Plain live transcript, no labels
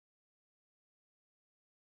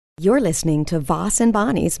You're listening to Voss and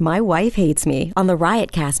Bonnie's My Wife Hates Me on the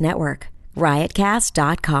Riotcast Network.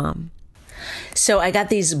 Riotcast.com. So I got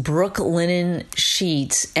these Brooklinen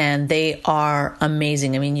sheets, and they are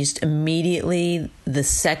amazing. I mean, just immediately, the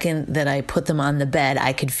second that I put them on the bed,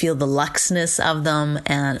 I could feel the luxness of them,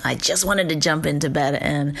 and I just wanted to jump into bed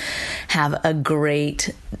and have a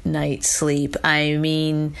great night's sleep. I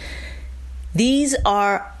mean, these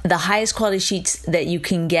are the highest quality sheets that you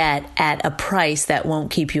can get at a price that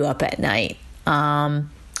won't keep you up at night.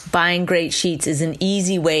 Buying great sheets is an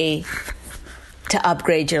easy way to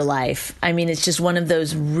upgrade your life. I mean, it's just one of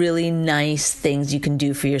those really nice things you can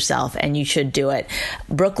do for yourself, and you should do it.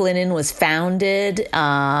 Brooklinen was founded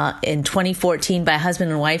in 2014 by a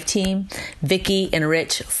husband and wife team, Vicky and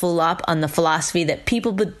Rich Fulop, on the philosophy that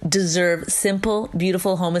people deserve simple,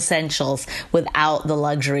 beautiful home essentials without the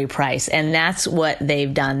luxury price. And that's what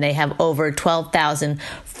they've done. They have over 12,000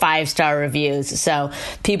 5-star reviews. So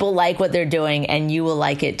people like what they're doing, and you will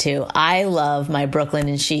like it too. I love my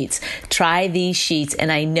Brooklinen sheets. Try these sheets,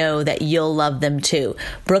 and I know that you'll love them too.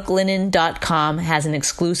 Brooklinen.com has an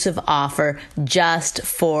exclusive offer just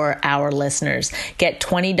for our listeners. Get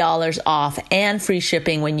 $20 off and free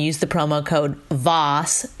shipping when you use the promo code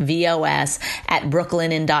VOSS, V-O-S, at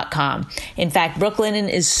brooklinen.com. In fact, Brooklinen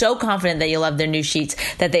is so confident that you'll love their new sheets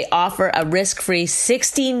that they offer a risk-free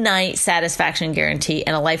 60-night satisfaction guarantee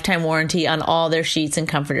and a lifetime warranty on all their sheets and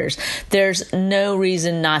comforters. There's no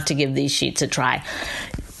reason not to give these sheets a try.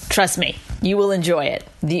 Trust me, you will enjoy it.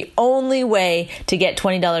 The only way to get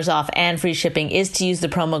 $20 off and free shipping is to use the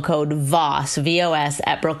promo code VOSS, V-O-S,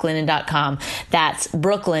 at brooklinen.com. That's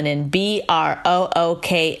Brooklinen,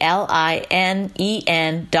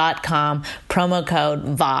 BROOKLINEN.com, promo code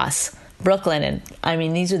VOSS. Brooklinen. I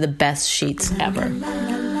mean, these are the best sheets ever.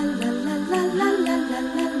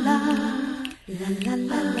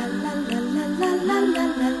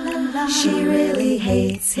 She really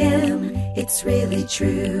hates him, it's really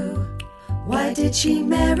true. Why did she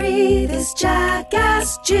marry this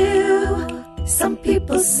jackass Jew? Some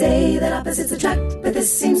people say that opposites attract, but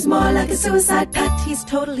this seems more like a suicide pact. He's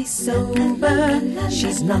totally sober,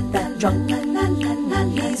 she's not that drunk.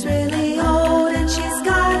 He's really old and she's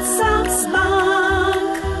got some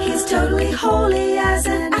spunk. He's totally holy as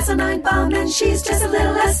an asinine bomb, and she's just a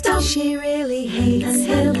little less dumb. She really hates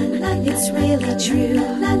him, it's really true.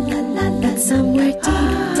 But somewhere deep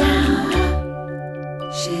down,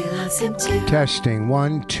 she loves him too. Testing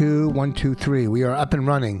 1 2 1 2 3. We are up and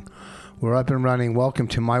running. We're up and running. Welcome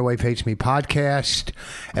to My Wife Hates Me podcast,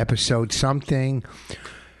 episode something.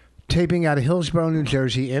 Taping out of Hillsborough, New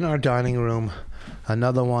Jersey, in our dining room.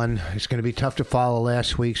 Another one. It's going to be tough to follow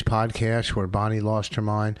last week's podcast where Bonnie lost her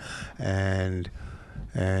mind, and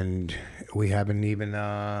we haven't even.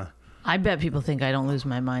 I bet people think I don't lose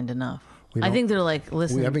my mind enough. I think they're like,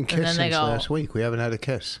 listen. We haven't kissed since go, last week. We haven't had a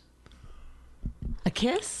kiss. A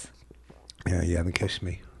kiss? Yeah, you haven't kissed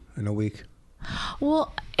me in a week.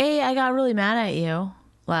 Well, I got really mad at you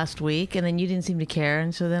last week, and then you didn't seem to care,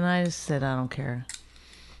 and so then I just said, I don't care.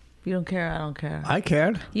 You don't care, I don't care. I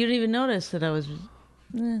cared. You didn't even notice that I was...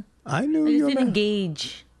 I knew I you just were... didn't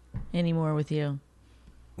engage anymore with you.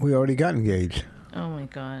 We already got engaged. Oh, my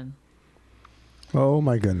God. Oh,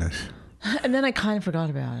 my goodness. And then I kind of forgot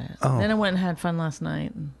about it. Oh. Then I went and had fun last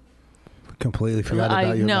night. Completely forgot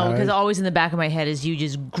about your No, marriage? because always in the back of my head is you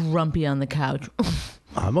just grumpy on the couch.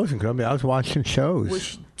 I wasn't grumpy. I was watching shows.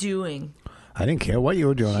 What you doing? I didn't care what you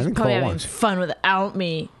were doing. I didn't Probably call having once. fun without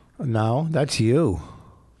me. No, that's you.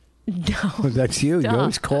 No. That's you. Stop. You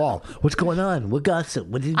always call. What's going on? What gossip?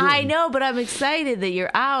 What are you doing? I know, but I'm excited that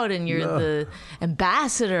you're out and you're the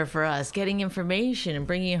ambassador for us, getting information and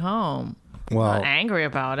bringing it home. Well, I'm not angry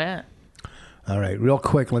about it. All right, real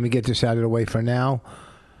quick, let me get this out of the way for now.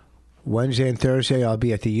 Wednesday and Thursday, I'll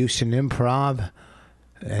be at the Houston Improv.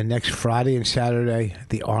 And next Friday and Saturday,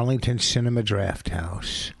 the Arlington Cinema Draft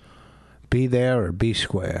House. Be there or be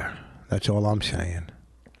square. That's all I'm saying.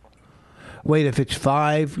 Wait, if it's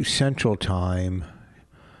 5 Central Time,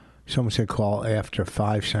 someone said call after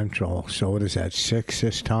 5 Central. So what is that, 6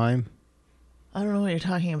 this time? I don't know what you're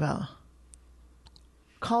talking about.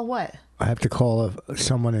 Call what? I have to call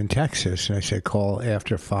someone in Texas, and I said call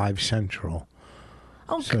after 5 Central.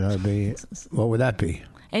 Oh, So that'd be, what would that be?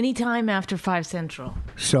 anytime after 5 Central.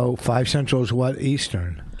 So 5 Central is what,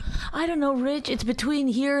 Eastern? I don't know, Rich. It's between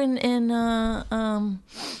here and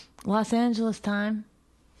Los Angeles time.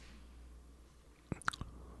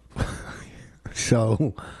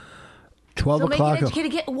 So 12 So o'clock. make it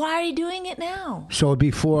educated. Why are you doing it now? So it'd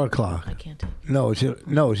be 4 o'clock. I can't do it. Is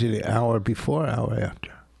it an hour before, hour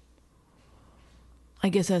after? I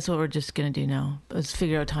guess that's what we're just going to do now. Let's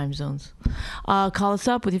figure out time zones. Call us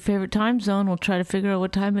up with your favorite time zone. We'll try to figure out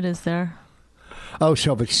what time it is there. Oh,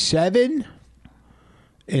 so if it's 7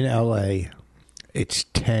 in L.A., it's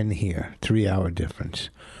 10 here. 3-hour difference.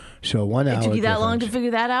 So 1 hour. It took you that long to difference.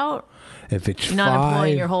 figure that out? If it's You're not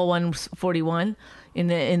employing 5, your whole 141 in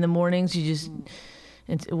the mornings. You just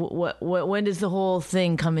when does the whole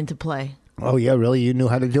thing come into play? oh yeah, really? You knew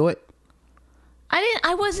how to do it?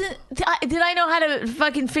 I wasn't. Did I know how to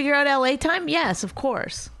fucking figure out LA time? Yes, of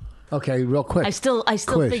course. Okay, real quick. I still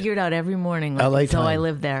Quiz. figure it out every morning. Like, LA so time. I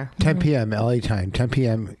live there. 10 p.m. LA time. 10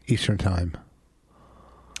 p.m. Eastern time.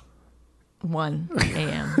 1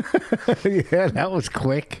 a.m. Yeah, that was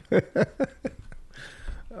quick.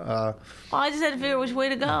 Well, I just had to figure out which way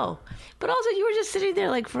to go. But also, you were just sitting there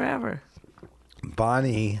like forever.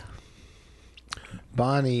 Bonnie,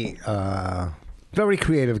 very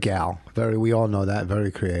creative gal. We all know that. Very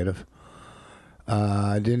creative.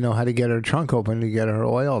 Didn't know how to get her trunk open to get her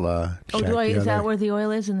oil checked. Is that where the oil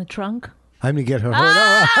is, in the trunk? I'm to get her Boom!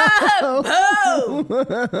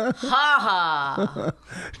 Ha ha!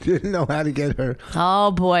 Didn't know how to get her. Oh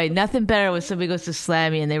boy, nothing better when somebody goes to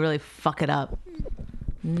slam you and they really fuck it up.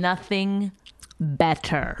 Nothing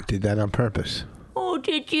better. Did that on purpose. Oh,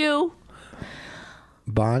 did you?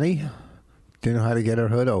 Bonnie didn't know how to get her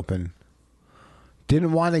hood open.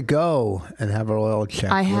 Didn't want to go and have her oil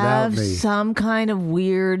checked I without have me. some kind of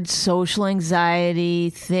weird social anxiety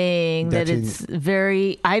thing that That's it's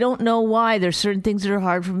very, I don't know why. There's certain things that are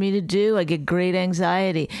hard for me to do. I get great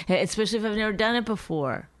anxiety, especially if I've never done it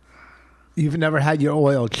before. You've never had your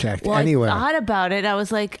oil checked Well, anywhere. I thought about it. I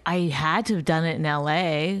was like, I had to have done it in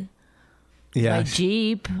LA. My Yes.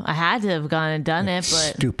 Jeep. I had to have gone and done it,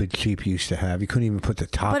 but Stupid Jeep you used to have. You couldn't even put the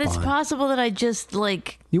top it's on. possible that I just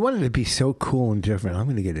like, You wanted to be so cool and different. I'm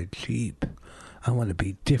going to get a Jeep. I want to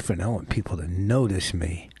be different. I want people to notice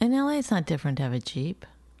me. in LA it's not different to have a Jeep.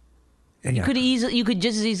 And You could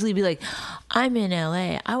just as easily be like, I'm in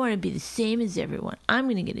LA. I want to be the same as everyone. I'm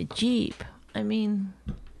going to get a Jeep. I mean,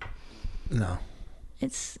 no,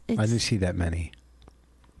 it's I didn't see that many.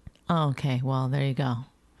 Oh, okay. Well, there you go.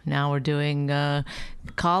 Now we're doing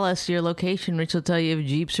call us your location. Rich will tell you if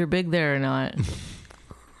Jeeps are big there or not.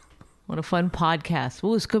 What a fun podcast.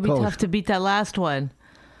 Ooh, this could be Close. tough to beat that last one.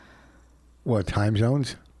 What, time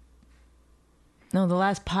zones? No, the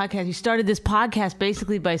last podcast. You started this podcast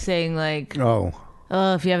basically by saying like, Oh,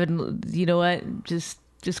 if you haven't, you know what, just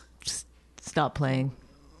stop playing.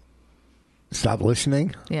 stop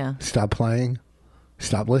listening? Yeah. Stop playing?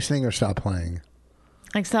 Stop listening or stop playing?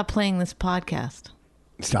 Like, stop playing this podcast.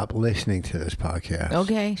 Stop listening to this podcast.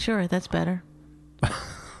 Okay, sure. That's better.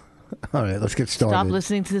 All right, let's get started. Stop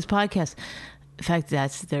listening to this podcast. In fact,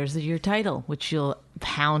 there's your title, which you'll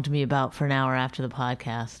hound me about for an hour after the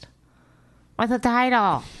podcast. What's the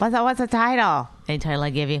title? What's the title? Any title I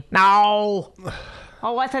give you? No.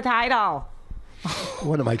 Oh, what's the title?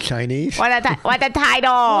 What am I, Chinese? What's the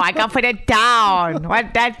title? I can put it down.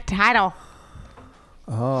 What's that title?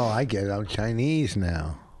 Oh, I get it. I'm Chinese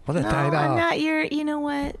now. What a No, title. I'm not your. You know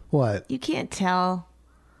what? What? You can't tell.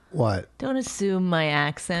 What? Don't assume my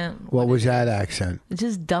accent. What was that accent? It's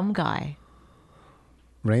just dumb guy.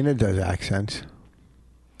 Raina does accents.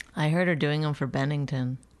 I heard her doing them for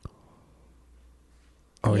Bennington.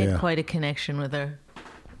 Oh, He yeah. had quite a connection with her.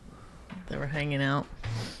 They were hanging out.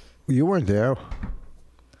 You weren't there.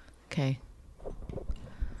 Okay.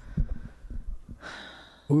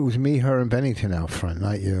 It was me, her, and Bennington out front,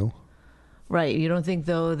 not you. Right. You don't think,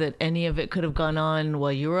 though, that any of it could have gone on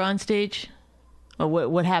while you were on stage? Or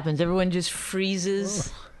what happens? Everyone just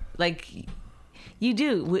freezes? Like, you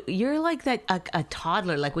do. You're like that a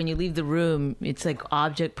toddler. Like, when you leave the room, it's like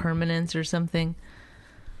object permanence or something.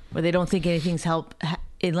 Where they don't think anything's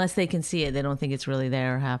unless they can see it, they don't think it's really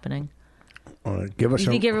there or happening. All right, give us You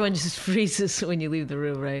a... think everyone just freezes when you leave the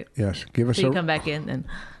room, right? Yes, give us So you a... come back in and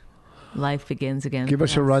life begins again. Give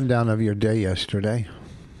us a perhaps. rundown of your day yesterday.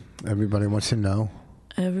 Everybody wants to know.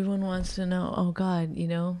 Everyone wants to know. Oh God,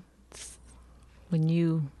 it's, when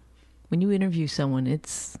you interview someone,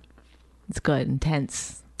 it's good,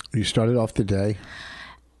 intense. You started off the day.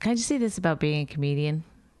 Can I just say this about being a comedian?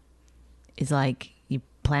 It's like you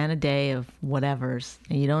plan a day of whatever's,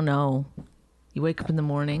 and you don't know. You wake up in the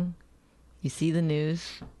morning, you see the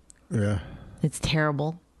news. Yeah, It's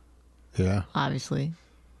terrible, yeah. obviously.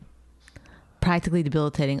 Practically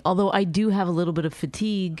debilitating. Although I do have a little bit of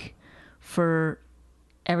fatigue for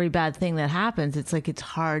every bad thing that happens. It's like it's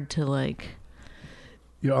hard to like.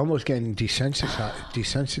 You're almost getting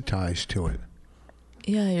desensitized to it.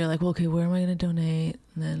 Yeah, you're like, well, okay, where am I going to donate?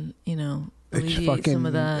 And then It's alleviate fucking. some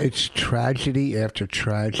of that. It's tragedy after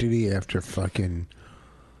tragedy after fucking.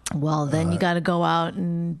 Well, then you got to go out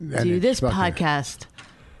and do it's this fucking- podcast.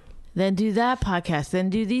 Then do that podcast. Then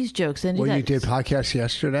do these jokes. Then do Well, that. you did podcast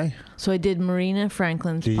yesterday. So I did Marina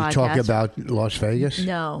Franklin's Did you podcast. talk about Las Vegas?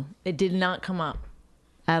 No, it did not come up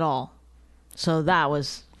at all. So that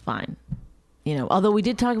was fine. Although we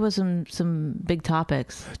did talk about some big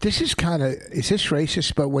topics. This is is this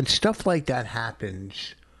racist? But when stuff like that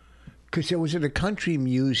happens, because it was at a country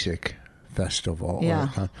music festival. Yeah.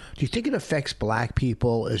 Do you think it affects black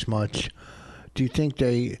people as much? Do you think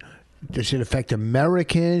does it affect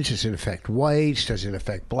Americans? Does it affect whites? Does it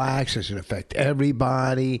affect blacks? Does it affect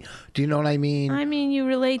everybody? Do you know what I mean? I mean, you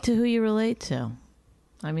relate to who you relate to.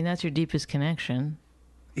 I mean, that's your deepest connection.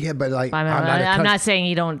 Yeah, but like, I'm not saying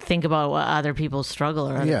you don't think about what other people's struggle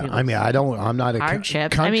or other Yeah, people's I mean, I'm not a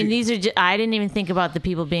hardship. country, I mean, these are. I didn't even think about the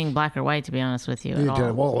people being black or white. To be honest with you, at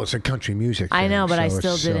all. Well, it's a country music. I know, thing, but I so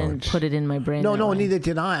still it's- didn't put it in my brain. No, that no, way. neither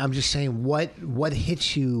did I. I'm just saying, what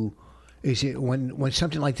hits you? Is it when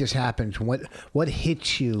something like this happens? What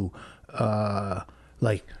hits you?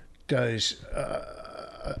 Like, does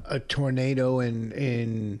a tornado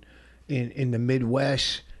in the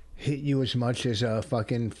Midwest hit you as much as a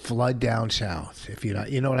fucking flood down south? If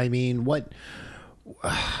you know what I mean. What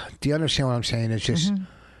do you understand what I'm saying? It's just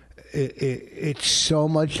it's so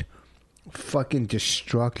much fucking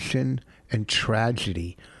destruction and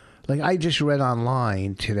tragedy. Like, I just read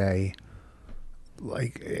online today,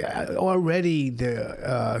 like, already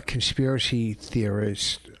the conspiracy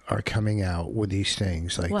theorists are coming out with these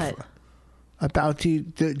things. Like, What? about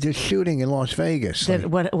the shooting in Las Vegas. That,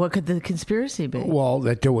 Like, what could the conspiracy be? well,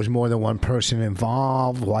 that there was more than one person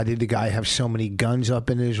involved. Why did the guy have so many guns up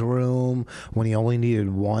in his room when he only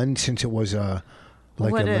needed one, since it was a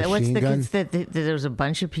machine what's the gun? that there was a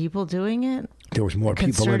bunch of people doing it? There was more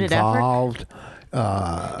people concerted effort? involved.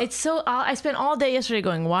 It's so. I spent all day yesterday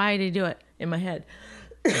going, "Why did he do it?" In my head,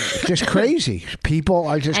 Just crazy. People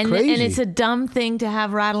are just and crazy. it's a dumb thing to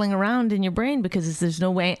have rattling around in your brain because there's no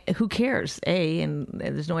way. Who cares? And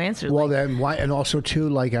there's no answer. Well, Like, then why? And also too,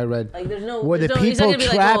 like I read, Like, there's no- where the there's no- he's not people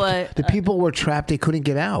gonna be like, trapped, oh, the people were trapped. They couldn't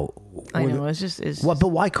get out. I Were know. the- It's just. Well, but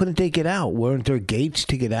why couldn't they get out? Weren't there gates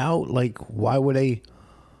to get out? Like, why were they?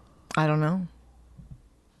 I don't know.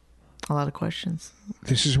 A lot of questions.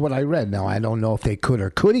 This is what I read. Now I don't know if they could or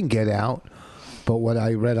couldn't get out, but what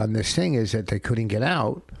I read on this thing is that they couldn't get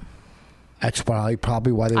out. That's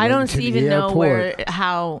probably why they. I went don't to the even know airport.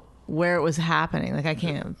 where it was happening. Like I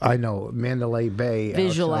can't I know Mandalay Bay.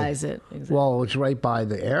 visualize outside. it. Exactly. Well, it's right by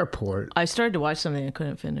the airport. I started to watch something. I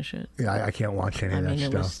couldn't finish it. Yeah, I can't watch any I of that mean, it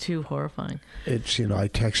stuff. was too horrifying. It's, I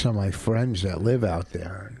text some of my friends that live out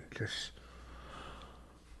there,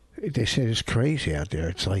 and they say it's crazy out there.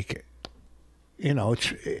 It's like,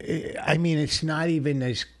 it's not even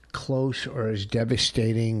as close or as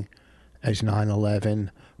devastating as 9/11,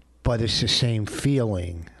 but it's the same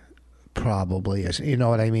feeling, probably, as, you know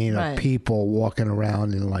what I mean, Right. of people walking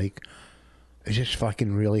around and like, is this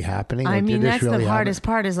fucking really happening? Or I mean, did this that's really the happen? hardest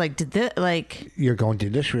part. Is like, You're going,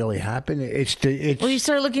 did this really happen? It's well, you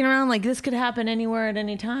start looking around like this could happen anywhere at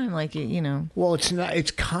any time. Like Well, it's not.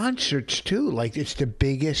 It's concerts too. Like, it's the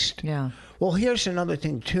biggest. Yeah. Well, here's another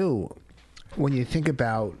thing too. When you think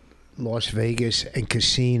about Las Vegas and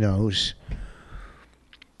casinos,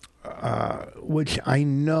 which I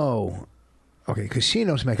know, okay,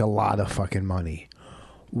 casinos make a lot of fucking money.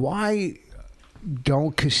 Why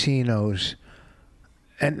don't casinos?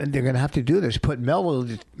 And they're going to have to do this. Put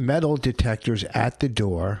metal detectors at the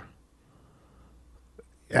door.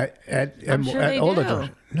 I'm sure they all the do. doors.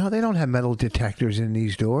 No, they don't have metal detectors in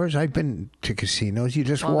these doors. I've been to casinos. You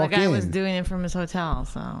just Well, walk the guy in. was doing it from his hotel,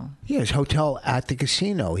 so. Yeah, his hotel at the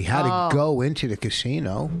casino. He had to go into the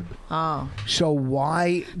casino. Oh. So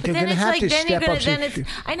why they're Then going to it's have like, to then you're step gonna, up? then it's,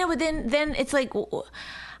 I know, but then it's like,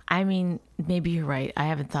 I mean, maybe you're right. I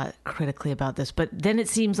haven't thought critically about this, but then it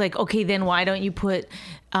seems like, okay, then why don't you put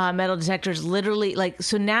metal detectors literally, like,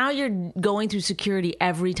 so now you're going through security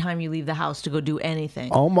every time you leave the house to go do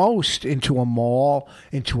anything. Almost into a mall,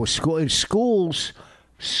 into a school. In schools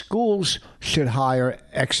should hire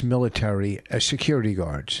ex-military as security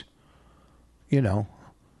guards.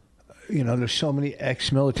 There's so many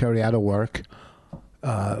ex-military out of work,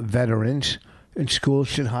 veterans, and schools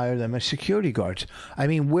should hire them as security guards. I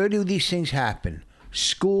mean, where do these things happen?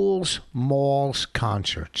 Schools, malls,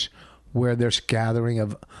 concerts, where there's gathering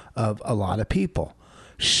of a lot of people.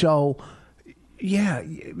 So, yeah,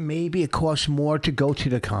 maybe it costs more to go to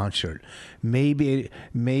the concert. Maybe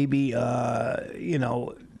a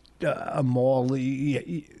mall,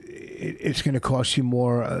 it's going to cost you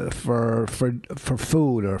more for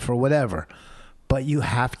food or for whatever. But you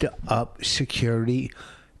have to up security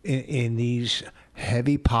in these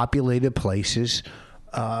heavy populated places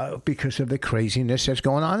because of the craziness that's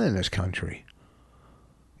going on in this country.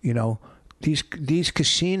 You know, these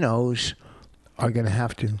casinos are going to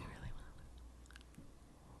have to.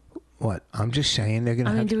 What? I'm just saying they're going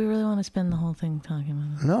to. do we really want to spend the whole thing talking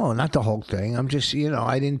about it? No, not the whole thing. I'm just,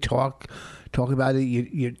 I didn't talk about it.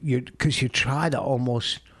 You because you try to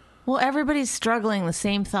almost. Well, everybody's struggling the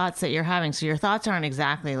same thoughts that you're having, so your thoughts aren't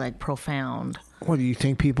exactly like profound. What do you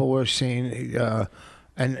think people were saying?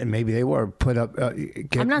 And maybe they were put up.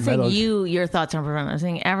 I'm not saying your thoughts aren't profound. I'm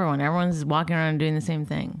saying everyone. Everyone's walking around and doing the same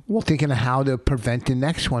thing. Well, thinking of how to prevent the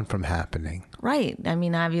next one from happening. Right. I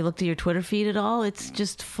mean, have you looked at your Twitter feed at all? It's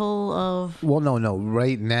just full of. Well, no.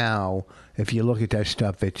 Right now, if you look at that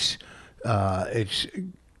stuff, it's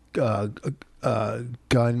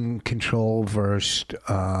gun control versus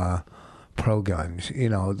pro guns.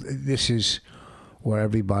 This is where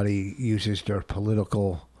everybody uses their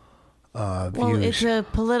political views. Well, it's a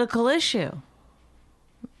political issue.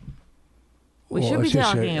 We should be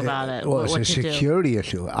talking about it. Well, it's a security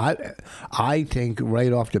issue. I think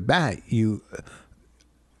right off the bat, you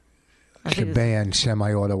should ban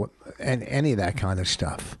semi-auto and any of that kind of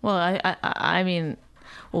stuff. Well, I mean,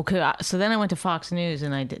 so then I went to Fox News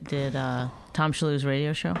and I did Tom Shalhoub's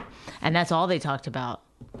radio show, and that's all they talked about.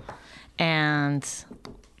 And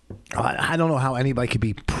I don't know how anybody could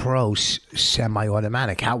be pro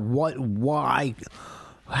semi-automatic. Why?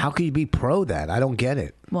 How can you be pro that? I don't get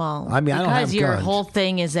it. Well, I mean, I don't have because your guns. whole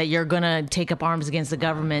thing is that you're going to take up arms against the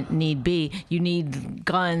government. Need be, you need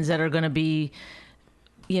guns that are going to be,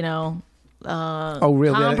 really?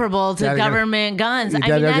 comparable to government guns.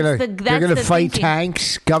 They're going to fight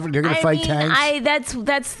tanks. They're going to fight tanks.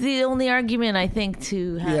 That's the only argument I think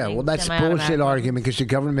to having. Yeah, well, that's bullshit argument because the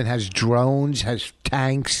government has drones, has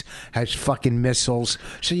tanks, has fucking missiles,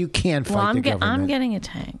 so you can't fight the government. I'm getting a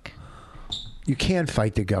tank. You can't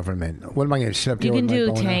fight the government. What am I going to sit up there? You can with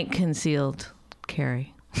my do tank concealed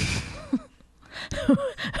carry.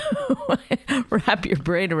 Wrap your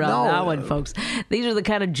brain around that one, folks. These are the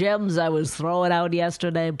kind of gems I was throwing out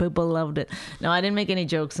yesterday. People loved it. No, I didn't make any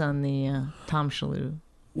jokes on the Tom Shalhoub.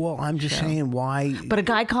 Well, I'm just saying why. But a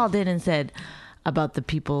guy called in and said about the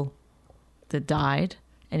people that died,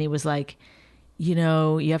 and he was like, you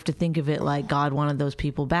have to think of it like God wanted those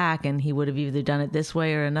people back, and he would have either done it this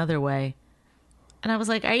way or another way. And I was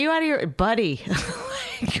like, are you out of your buddy?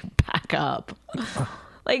 Back up.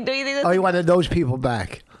 Like, do you think you wanted those people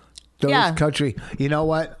back? Country. You know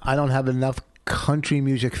what? I don't have enough country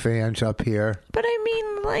music fans up here. But I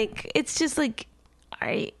mean, like, it's just like,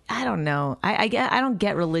 I don't know. I don't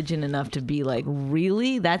get religion enough to be like,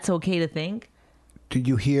 really? That's okay to think? Did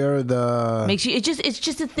you hear the? It's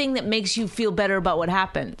just a thing that makes you feel better about what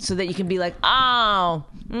happened, so that you can be like, oh,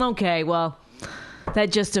 okay, well,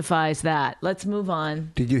 that justifies that. Let's move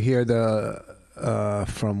on. Did you hear the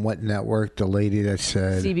from what network? The lady that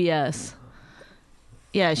said CBS.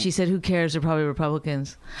 Yeah, she said, who cares? They're probably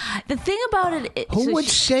Republicans. The thing about it... Who would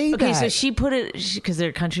say that? Okay, so she put it... Because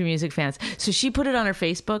they're country music fans. So she put it on her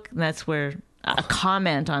Facebook, and that's where... A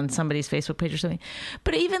comment on somebody's Facebook page or something.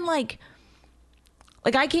 But even like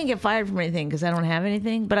I can't get fired from anything because I don't have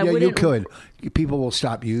anything. But I wouldn't... you could. People will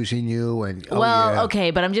stop using you and...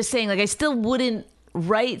 okay, but I'm just saying, like, I still wouldn't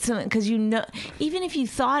write something because even if you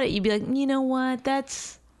thought it, you'd be like, you know what?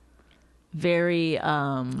 That's very...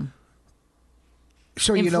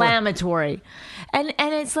 So inflammatory, and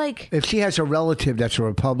it's like if she has a relative that's a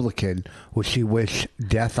Republican, would she wish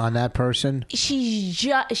death on that person? She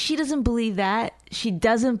doesn't believe that. She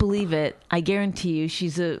doesn't believe it. I guarantee you.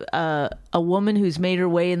 She's a woman who's made her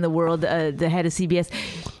way in the world. The head of CBS.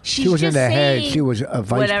 She was in the head. She was a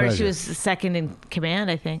vice president. She was second in command,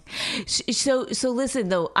 I think. So listen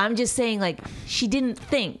though. I'm just saying, like, she didn't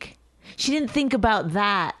think about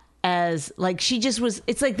that. As like she just was,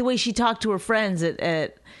 it's like the way she talked to her friends at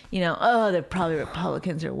they're probably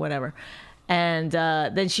Republicans or whatever, and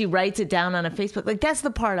then she writes it down on a Facebook. Like, that's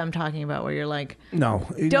the part I'm talking about where you're like, how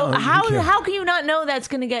can you not know that's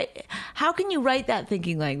gonna get? How can you write that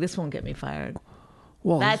thinking like this won't get me fired?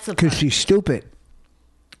 Well, that's because she's stupid.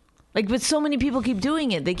 Like, but so many people keep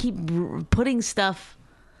doing it. They keep putting stuff.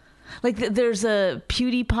 Like, there's a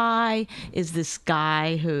PewDiePie is this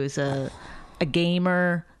guy who's a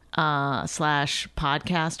gamer. /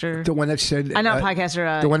 podcaster. The one that said... not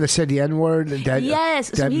podcaster. The one that said the N-word?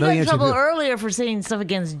 Yes. So he got in trouble earlier for saying stuff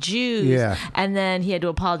against Jews. Yeah. And then he had to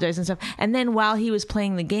apologize and stuff. And then while he was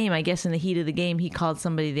playing the game, I guess in the heat of the game, he called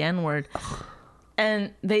somebody the N-word.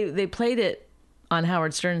 And they played it on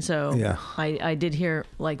Howard Stern, so yeah. I did hear,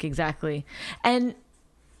 like, exactly. And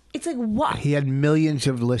it's like, what? He had millions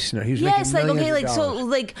of listeners. He was making millions of dollars. So,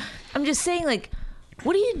 like, I'm just saying, like...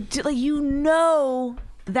 What do you do? Like, you know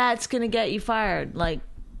that's going to get you fired. Like,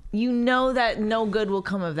 you know that no good will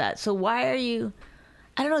come of that. So why are you...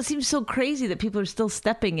 I don't know. It seems so crazy that people are still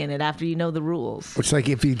stepping in it after you know the rules. It's like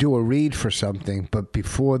if you do a read for something, but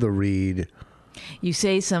before the read... You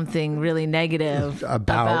say something really negative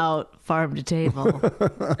about farm to table.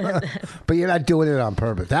 But you're not doing it on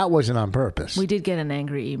purpose. That wasn't on purpose. We did get an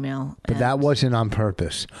angry email. But that wasn't on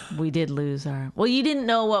purpose. We did lose our... Well, you didn't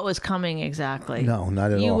know what was coming exactly. No,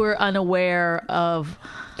 not at all. You were unaware of...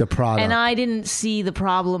 The product. And I didn't see the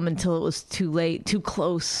problem until it was too late, too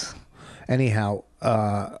close. Anyhow...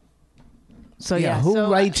 So yeah,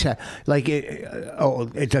 who writes that? Like,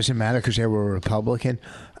 it doesn't matter because they were a Republican,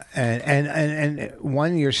 and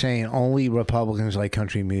one, you're saying only Republicans like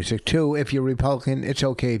country music. Two, if you're Republican, it's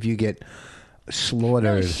okay if you get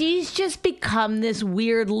slaughtered. No, she's just become this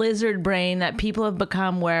weird lizard brain that people have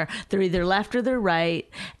become, where they're either left or they're right,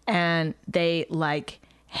 and they like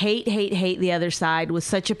hate the other side with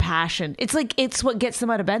such a passion. It's like, it's what gets them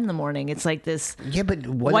out of bed in the morning. It's like this but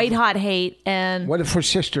white hot hate. And what if her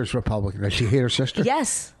sister's Republican? Does she hate her sister?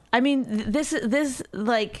 Yes. I mean, this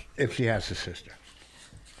like... If she has a sister.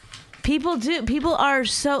 People are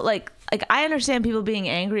so like I understand people being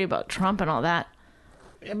angry about Trump and all that.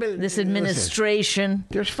 Yeah, but this administration. Listen,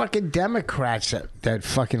 there's fucking Democrats that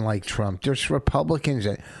fucking like Trump. There's Republicans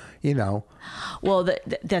that... You know, well,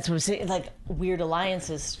 that's what I'm saying. Like, weird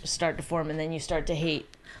alliances start to form, and then you start to hate.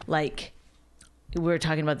 Like, we were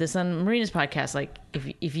talking about this on Marina's podcast. Like,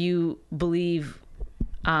 if you believe,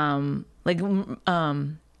 a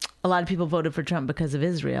lot of people voted for Trump because of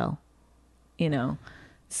Israel. You know,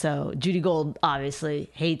 so Judy Gold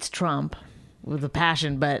obviously hates Trump with a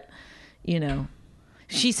passion, but you know,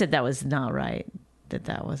 she said that was not right.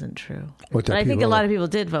 That wasn't true. But I think a lot of people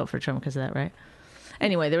did vote for Trump because of that, right?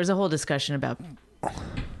 Anyway, there was a whole discussion about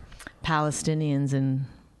Palestinians and...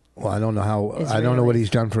 Well, I don't know how... Israelis. I don't know what he's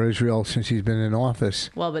done for Israel since he's been in office.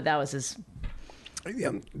 Well, but that was his...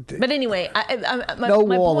 But anyway, my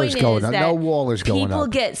wall point is going is up. that No wall is going people up.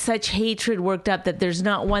 get such hatred worked up that there's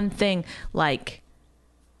not one thing, like...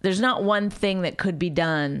 There's not one thing that could be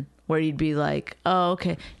done where you'd be like, oh,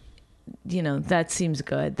 okay... You know, that seems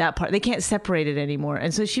good. That part... They can't separate it anymore.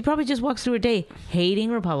 And so she probably just walks through her day hating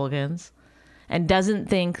Republicans... And doesn't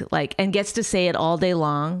think like, and gets to say it all day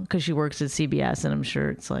long because she works at CBS, and I'm sure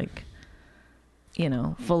it's like, you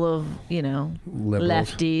know, full of, you know, liberals.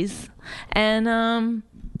 Lefties. And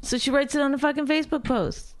so she writes it on a fucking Facebook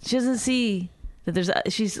post. She doesn't see that there's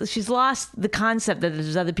she's lost the concept that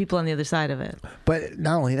there's other people on the other side of it. But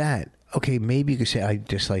not only that, okay, maybe you could say I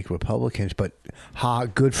dislike Republicans, but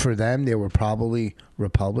good for them. They were probably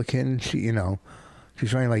Republicans. You know,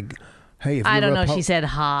 she's trying like. Hey, if I don't know. She said,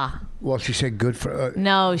 "Ha." Well, she said, "Good for."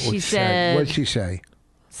 No, she said. What did she say?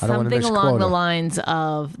 I don't something along the lines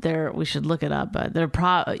of, we should look it up, but they're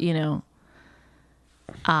you know,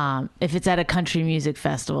 if it's at a country music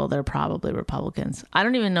festival, they're probably Republicans. I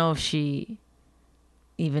don't even know if she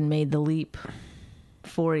even made the leap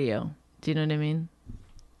for you. Do you know what I mean?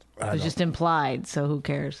 It was just implied, so who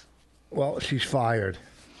cares? Well, she's fired.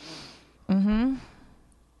 Mm-hmm.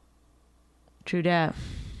 True that.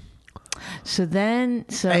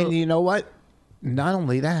 And you know what? Not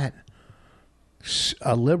only that,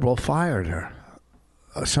 a liberal fired her.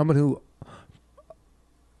 Someone who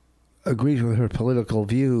agrees with her political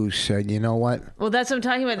views said, you know what? Well, that's what I'm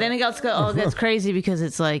talking about. Then it gets crazy because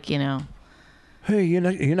it's like, you know. Hey, you're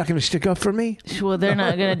not going to stick up for me? Well, they're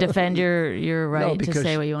not going to defend your right to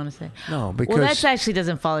say what you want to say. No, because... Well, that actually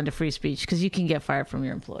doesn't fall into free speech because you can get fired from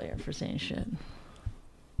your employer for saying shit.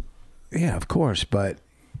 Yeah, of course, but...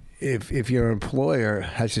 If your employer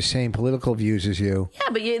has the same political views as you, yeah,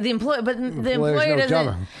 but the employer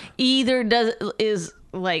doesn't is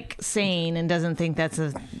like sane and doesn't think that's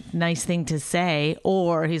a nice thing to say,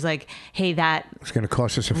 or he's like, hey, that it's going to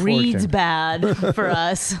cost us a fortune. Reads bad for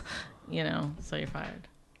us, you know, so you're fired.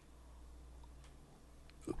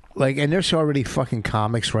 Like, and there's already fucking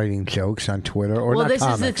comics writing jokes on Twitter, or well, not this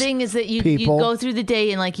comics. Is the thing is that you go through the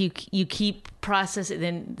day and like you keep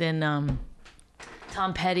processing. Then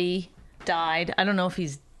Tom Petty died. I don't know if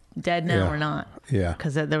he's dead now or not. Yeah.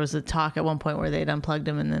 Because there was a talk at one point where they'd unplugged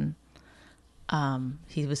him and then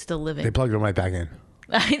he was still living. They plugged him right back in.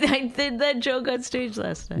 I did that joke on stage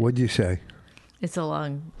last night. What'd you say? It's a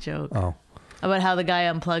long joke. Oh. About how the guy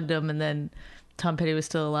unplugged him and then Tom Petty was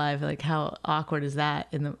still alive. Like, how awkward is that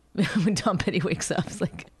when Tom Petty wakes up? It's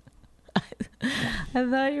like, I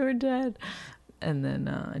thought you were dead. And then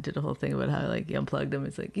I did a whole thing about how like he unplugged him.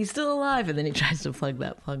 It's like he's still alive, and then he tries to plug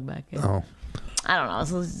that plug back in. Oh, I don't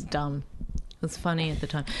know. It's dumb. was funny at the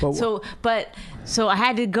time. But- So I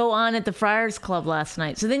had to go on at the Friars Club last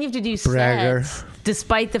night. So then you have to do Bragger. sets,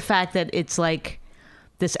 despite the fact that it's like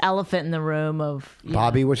this elephant in the room of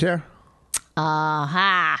Bobby was there?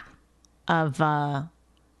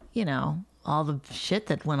 you know, all the shit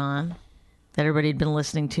that went on that everybody had been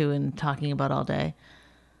listening to and talking about all day.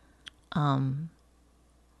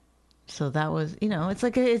 So that was, you know, it's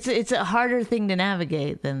like it's a harder thing to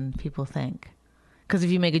navigate than people think. Because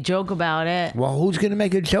if you make a joke about it, Well, who's going to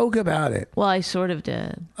make a joke about it? well, I sort of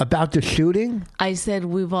did. About the shooting? I said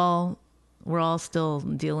we're all still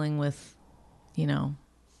dealing with, you know,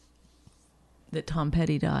 that Tom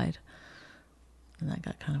Petty died, and that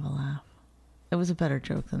got kind of a laugh. It was a better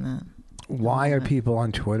joke than that. Why are people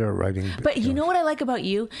on Twitter writing? But you know what I like about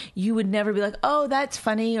you? You would never be like, "Oh, that's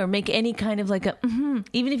funny," or make any kind of like a.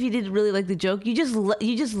 Even if you didn't really like the joke, you just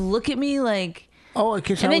look at me like. Oh,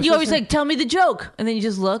 because And then you always like, "Tell me the joke," and then you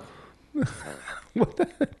just look.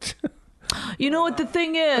 You know what the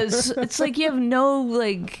thing is? It's like you have no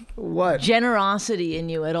like What? generosity in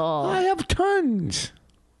you at all. I have tons.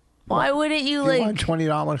 Why wouldn't you You like? want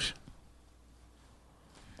 $20?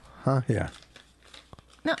 Huh? Yeah.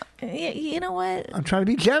 No, you know what? I'm trying to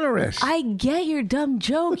be generous. I get your dumb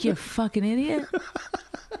joke, you fucking idiot.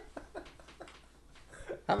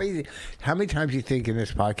 How many times do you think in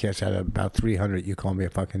this podcast out of about 300 you call me a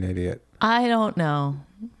fucking idiot? I don't know.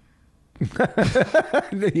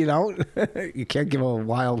 You don't? You can't give a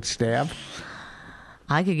wild stab?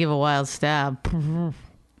 I could give a wild stab.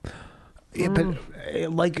 Yeah, but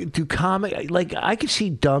like, I could see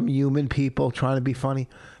dumb human people trying to be funny,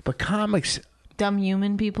 but comics, Dumb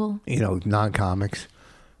human people. you know, non-comics.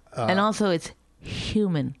 And also it's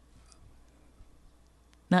human.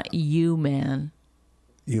 Not you, man.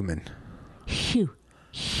 Human. Hugh.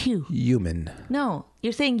 Human. No,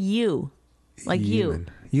 you're saying you. Like Human.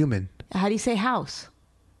 Human. you. How do you say house?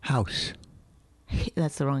 House.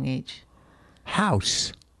 That's the wrong age.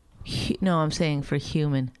 House. No, I'm saying for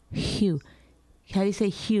human. Hugh. How do you say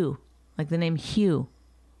Hugh? Like the name Hugh.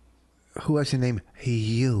 Who has the name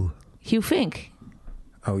you? Hugh Fink.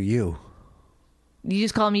 Oh, you. You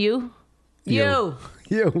just call him you? You.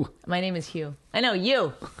 You. My name is Hugh. I know,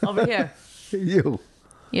 you. Over here. You.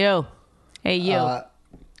 You. Hey, you.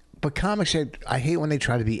 But comics, I hate when they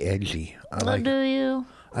try to be edgy. Do you?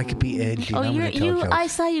 I could be edgy. Oh, and I'm gonna tell jokes. I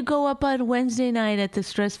saw you go up on Wednesday night at the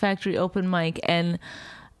Stress Factory open mic, and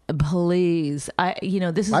please,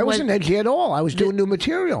 this is I what wasn't edgy at all. I was doing new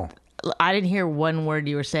material. I didn't hear one word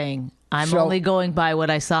you were saying. I'm So- only going by what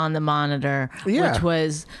I saw on the monitor, Yeah. which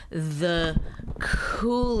was the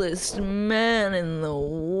coolest man in the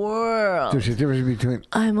world. There's a difference between.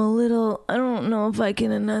 I don't know if I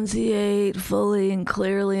can enunciate fully and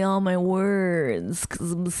clearly all my words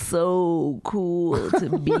because I'm so cool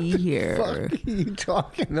to be here. What are you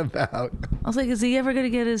talking about? I was like, is he ever going to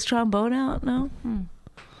get his trombone out? No?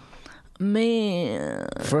 Man.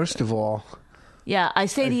 First of all, Yeah, I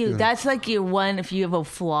say to you, that's like your one, if you have a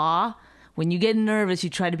flaw, when you get nervous, you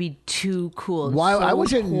try to be too cool. why so I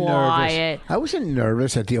wasn't quiet. nervous. I wasn't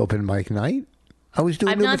nervous at the open mic night. I was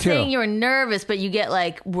doing I'm new not material. saying you're nervous, but you get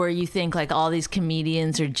like where you think like all these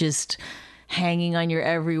comedians are just hanging on your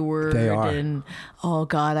every word. They are. And, oh,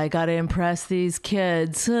 God, I got to impress these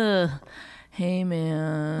kids. Hey,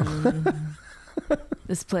 man.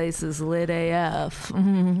 This place is lit AF.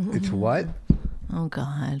 It's what? Oh,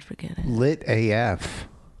 God, forget it. Lit AF.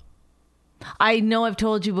 I know I've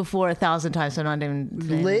told you before 1,000 times, so I'm not even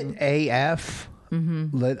saying Lit AF.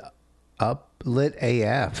 Mm-hmm. Lit up. Lit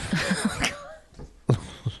AF.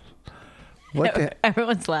 What the?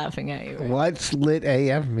 Everyone's laughing at you. Right? What's lit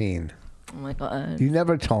AF mean? Oh, my God. You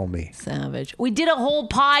never told me. Savage. We did a whole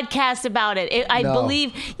podcast about it. I No.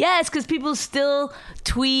 believe, yes, because people still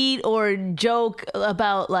tweet or joke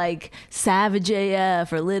about like Savage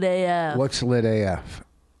AF or Lit AF. What's lit AF?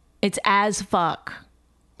 It's as fuck.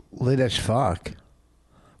 Lit as fuck.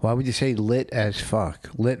 Why would you say lit as fuck?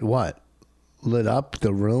 Lit what? Lit up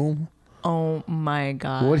the room? Oh my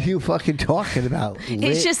God. What are you fucking talking about? Lit?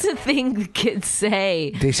 It's just a thing the kids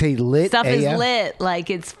say. They say lit Stuff AF? is lit.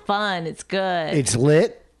 Like it's fun. It's good. It's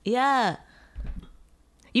lit? Yeah.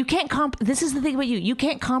 You can't this is the thing about you. You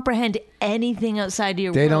can't comprehend anything outside of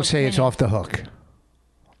your They world don't say it's opinion. off the hook.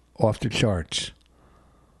 Off the charts.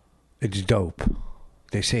 It's dope.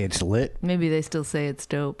 They say it's lit. Maybe they still say it's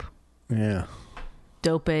dope. Yeah.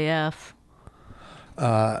 Dope AF.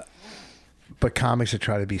 But comics that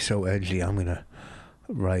try to be so edgy, I'm going to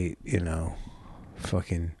write,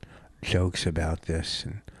 fucking jokes about this.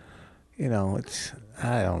 And, it's,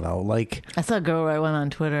 I don't know, like. I saw a girl write one on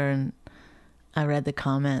Twitter and I read the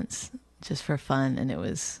comments just for fun, and it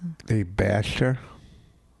was They bashed her.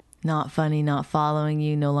 not funny, not following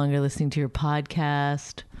you, no longer listening to your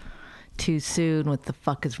podcast. Too soon. What the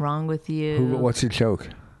fuck is wrong with you? What's the joke?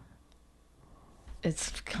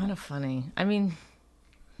 It's kind of funny. I mean,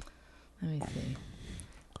 let me see.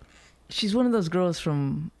 She's one of those girls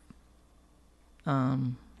from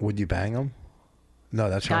Would you bang him? No,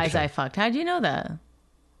 that's what I'm Guys saying. I Fucked. How'd you know that?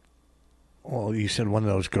 Well, you said one of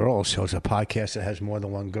those girls, so it's a podcast that has more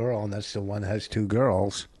than one girl, and that's the one that has two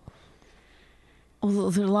girls.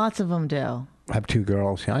 Well, there are lots of them do. I have two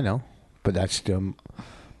girls. Yeah, I know. But that's the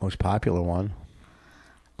most popular one.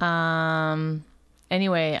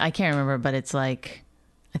 Anyway, I can't remember, but it's like,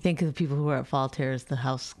 I think the people who are at fault here is the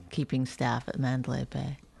housekeeping staff at Mandalay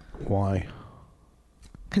Bay. Why?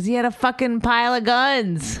 Because he had a fucking pile of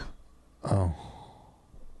guns. Oh.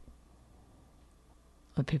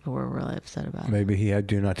 But people were really upset about it. Maybe he had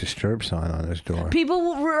 "Do Not Disturb" sign on his door.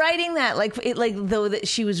 People were writing that, like though that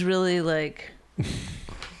she was really like, well,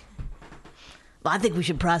 I think we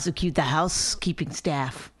should prosecute the housekeeping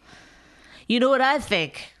staff. You know what I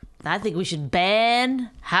think? I think we should ban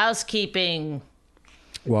housekeeping.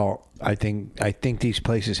 Well, I think these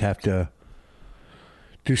places have to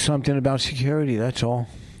do something about security. That's all.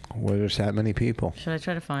 Where there's that many people. Should I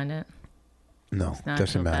try to find it? No, It's not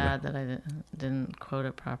doesn't so matter. bad that I didn't quote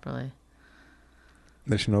it properly.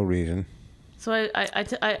 There's no reason. So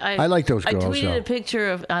I like those girls, I tweeted though. a picture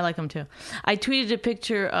of. I like them too. I tweeted a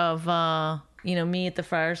picture of me at the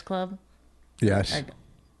Friars Club. Yes.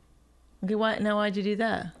 Okay, what? Now why'd you do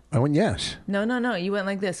that? I went yes. No. You went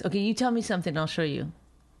like this. Okay, you tell me something. I'll show you.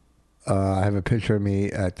 I have a picture of me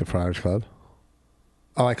at the Friars Club.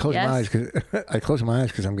 Oh, I closed my eyes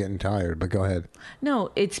because I'm getting tired. But go ahead.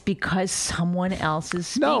 No, it's because someone else is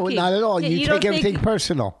speaking. No, not at all. Yeah, You don't take everything think-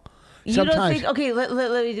 personal. You don't Sometimes. think, okay, let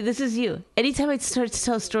me, this is you. Anytime I start to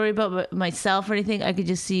tell a story about myself or anything, I could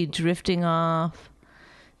just see you drifting off,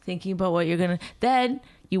 thinking about what you're going to, then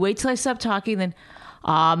you wait till I stop talking, then,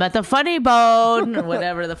 I'm at the funny bone, or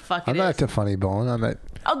whatever the fuck it I'm is. not at the funny bone. I'm at.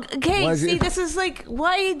 Okay, Why is see, it- this is like,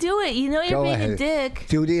 why you do it? You know you're Go being ahead. a dick.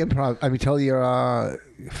 Do the improv. I mean, tell your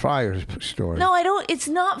Friars story. No, I don't. It's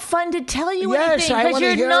not fun to tell you Yes, anything I because wanna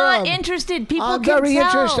you're hear not 'em. interested. People I'm can very tell.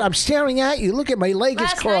 interested. I'm staring at you. Look at my leg is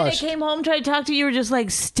Last night I crossed. came home, tried to talk to you. You were just like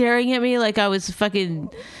staring at me like I was a fucking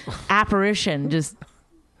apparition. Just, I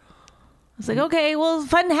was like, okay, well,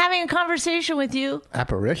 fun having a conversation with you.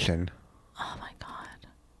 Apparition. Oh my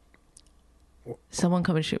god! Someone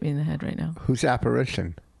come and shoot me in the head right now. Who's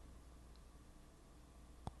apparition?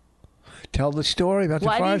 Tell the story about the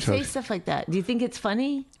Why do you Friars say Club. stuff like that? Do you think it's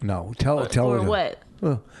funny No, tell or it. what?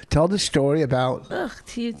 Tell the story about. Ugh,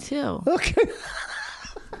 to you too. Okay.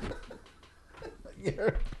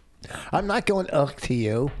 I'm not going ugh to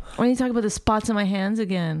you. Why are you talking about the spots on my hands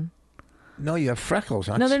again? No, you have freckles.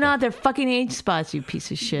 No, they're not. They're fucking age spots, you piece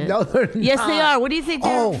of shit. No, they're Yes, not. they are. What do you think?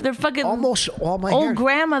 They're fucking. Almost all my old hair.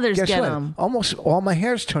 grandmothers Guess get what? them. Almost all my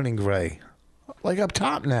hair's turning gray, like up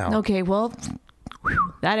top now. Okay, well,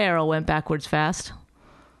 that arrow went backwards fast.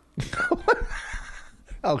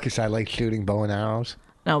 Oh, because I like shooting bow and arrows.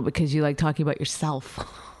 No, because you like talking about yourself.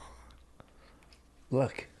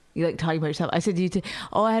 Look, You like talking about yourself. I said to you,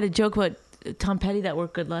 I had a joke about Tom Petty that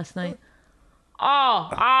worked good last night.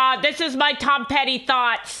 This is my Tom Petty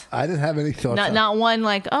thoughts. I didn't have any thoughts. Not one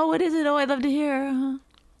like, oh, what is it? Oh, I'd love to hear. Uh-huh.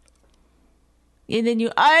 And then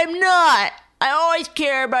I'm not. I always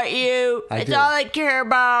care about you. I That's do. all I care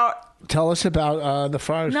about. Tell us about the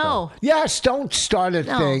Friars No. Club. Yes, don't start a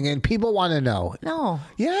No. thing, and people want to know. No.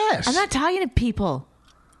 Yes, I'm not talking to people.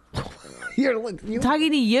 You're I'm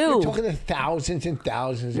talking to you. You're talking to thousands and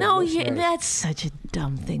thousands. No, of listeners. that's such a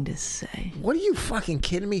dumb thing to say. What are you fucking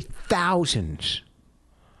kidding me? Thousands.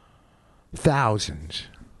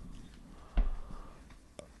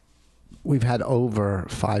 We've had over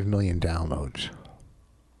 5 million downloads.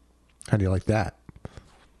 How do you like that?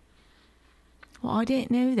 Well, I didn't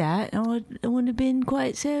know that. I wouldn't have been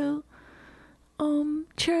quite so,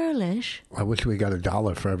 churlish. I wish we got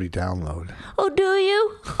 $1 for every download. Oh, do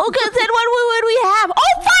you? Oh, because then what would we have?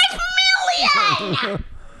 Oh, 5 million!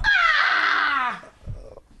 Ah!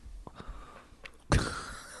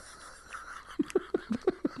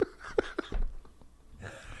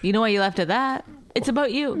 You know why you left at that? It's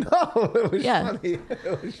about you. Oh, it was Yeah. funny.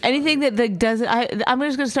 Anything that doesn't, I'm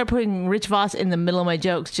just gonna start putting Rich Voss in the middle of my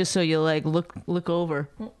jokes just so you like look over.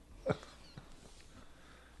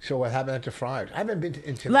 So what happened at the Friars? I haven't been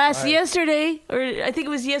into the Friars. Yesterday, or I think it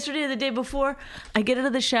was yesterday or the day before, I get out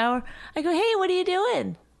of the shower. I go, hey, what are you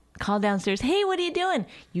doing? Call downstairs. Hey, what are you doing?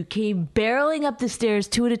 You came barreling up the stairs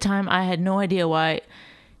 2 at a time. I had no idea why.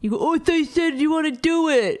 You go, oh, I thought you said you want to do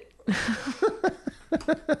it. I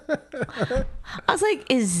was like,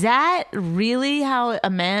 is that really how a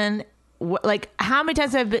man, like, how many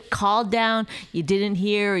times have I been called down, you didn't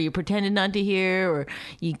hear, or you pretended not to hear, or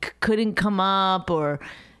you couldn't come up, or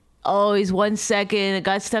always 1 second, I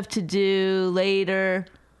got stuff to do later.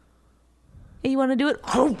 Hey, you want to do it?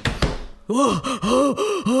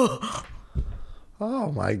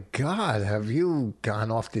 Oh my God, have you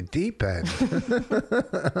gone off the deep end?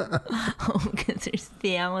 Because there's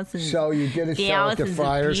thousands. So you did a show at the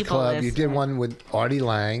Friars Club. You did one with Artie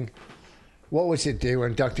Lang. What was it? They were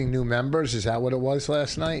inducting new members? Is that what it was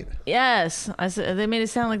last night? Yes. They made it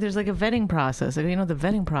sound like there's like a vetting process. Like, you know what the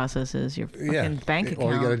vetting process is? Your fucking bank account.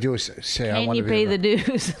 All you got to do is say, I Can want you to be pay the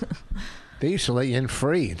dues? They used to let you in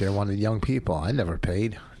free. They wanted young people. I never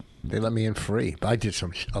paid. They let me in free. But I did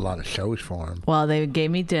a lot of shows for them. Well, they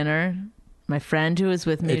gave me dinner. My friend who was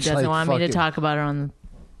with me It's doesn't like want me to fucking- talk about her on the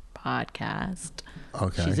podcast.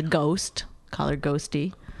 Okay. She's a ghost. Call her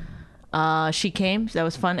Ghosty. She came. That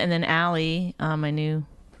was fun. And then Allie, my new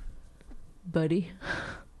buddy,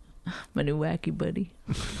 my new wacky buddy,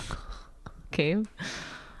 came.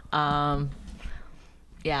 Yeah.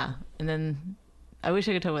 And then I wish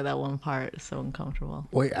I could talk about that one part. It's so uncomfortable.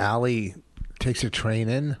 Wait, Allie takes a train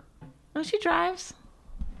in? Oh, she drives.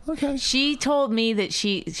 Okay. She told me that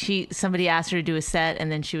somebody asked her to do a set,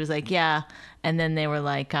 and then she was like, yeah. And then they were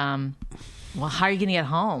like, well, how are you going to get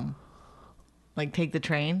home? Like, take the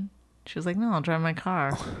train? She was like, no, I'll drive my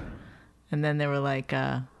car. And then they were like,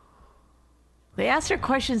 they asked her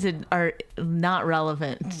questions that are not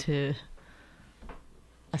relevant to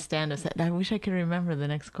a stand-up set. I wish I could remember the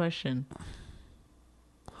next question.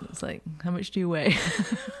 It's like, how much do you weigh?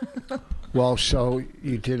 Well, so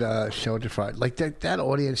you did a show to Friday. Like that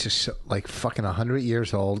audience is like fucking 100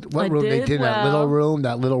 years old. What room they did? That little room.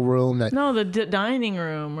 That No, the dining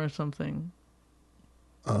room or something.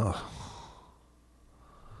 Oh.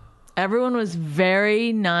 Everyone was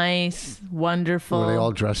very nice, wonderful. Were they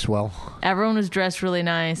all dressed well? Everyone was dressed really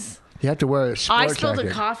nice. You have to wear a sport I spilled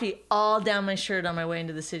jacket. a coffee all down my shirt on my way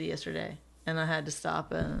into the city yesterday, and I had to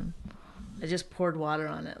stop and I just poured water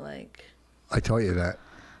on it. Like, I told you that.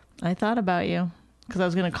 I thought about you because I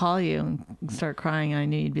was going to call you and start crying. I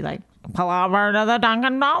knew you'd be like, pull over to the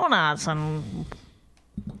Dunkin' Donuts and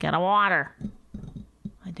get a water.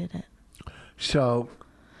 I did it. So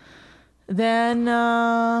Then,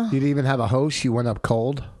 you didn't even have a host? You went up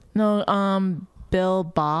cold? no, Bill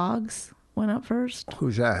Boggs went up first.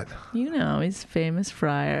 Who's that? You know, he's a famous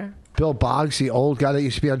friar. Bill Boggs, the old guy that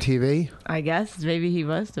used to be on TV? I guess maybe he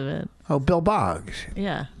must have been. Oh, Bill Boggs.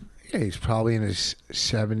 Yeah. Yeah, he's probably in his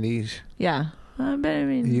 70s. Yeah. But I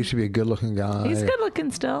mean, He used to be a good-looking guy. he's good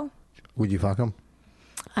looking still. Would you fuck him?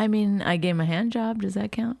 I mean, I gave him a hand job. Does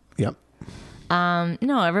that count? Yep.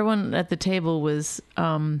 No, everyone at the table was,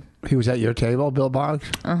 He was at your table, Bill Boggs?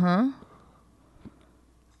 and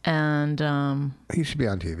He used to be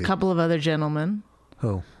on TV. a couple of other gentlemen.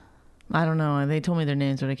 Who? I don't know. They told me their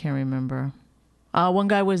names, but I can't remember. One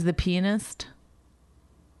guy was the pianist.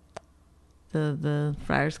 The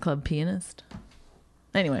Friars Club pianist.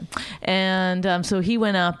 Anyway, and so he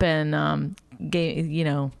went up and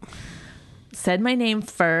said my name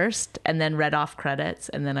first, and then read off credits,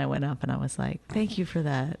 and then I went up and I was like, "Thank you for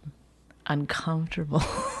that uncomfortable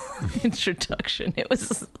introduction."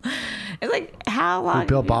 It's like, how long?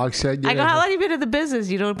 Bill Boggs said. I go, how long have you been in the business?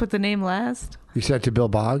 You don't put the name last. You said to Bill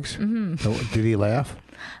Boggs? Mm-hmm. Did he laugh?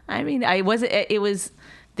 I mean, I wasn't. It was.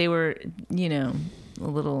 They were, a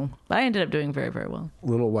little. But I ended up doing very, very well. A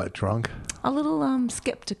little what? Drunk? A little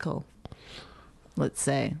skeptical, let's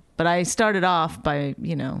say. But I started off by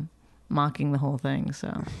mocking the whole thing.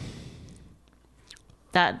 So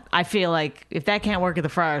that, I feel like if that can't work at the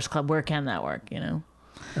Friars Club, where can that work? And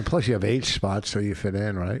plus, you have age spots, so you fit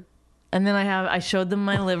in, right? And then I showed them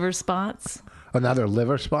my liver spots. Another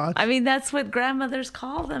liver spot? I mean, that's what grandmothers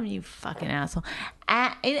call them, you fucking asshole.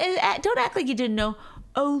 Don't act like you didn't know.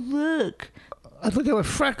 Oh, look. I thought they were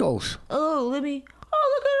freckles. Oh, look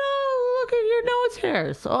at your nose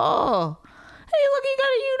hairs. Oh, hey, look, you got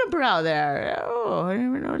a unibrow there. Oh, I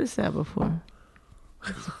never noticed that before.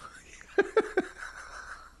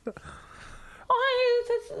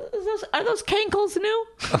 Oh, are those cankles new?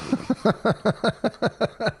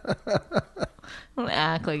 Don't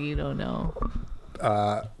act like you don't know.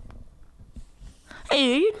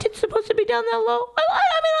 Hey, are your tits supposed to be down that low?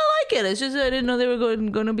 I like it. It's just I didn't know they were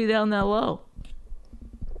going to be down that low.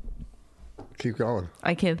 Keep going.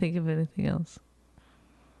 I can't think of anything else.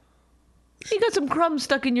 You got some crumbs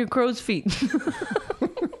stuck in your crow's feet.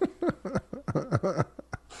 That's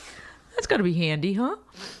got to be handy, huh?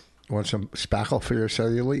 Want some spackle for your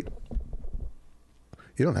cellulite?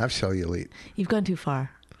 You don't have cellulite. You've gone too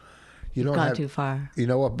far. You don't Gone have, too far. You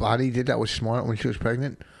know what Bonnie did that was smart when she was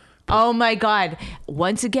pregnant? Oh my God.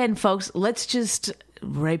 Once again, folks, let's just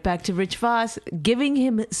right back to Rich Voss, giving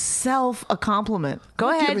himself a compliment. Go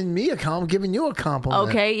I'm ahead. giving me a compliment. Giving you a compliment.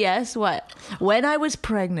 Okay, yes, what? When I was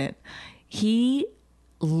pregnant, he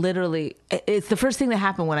literally, it's the first thing that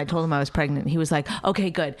happened when I told him I was pregnant. He was like,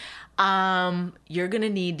 okay, good. You're going to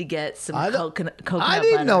need to get some coconut I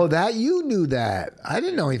didn't butter. know that. You knew that. I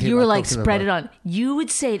didn't know anything You about were like, coconut spread butter. it on. You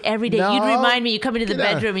would say it every day. No. You'd remind me. You come into the Get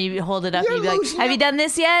out. bedroom and you hold it up You're and you'd be like, losing have it. you done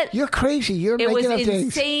this yet? You're crazy. You're It was making up things.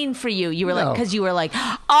 insane for you. You were No. like, because you were like,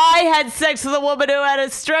 I had sex with a woman who had a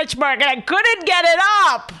stretch mark and I couldn't get it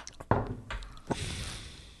up.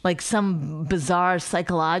 Like some bizarre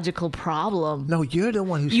psychological problem. No, you're the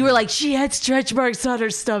one who. You were like, she had stretch marks on her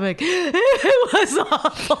stomach. It was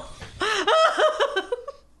awful.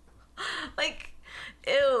 Like,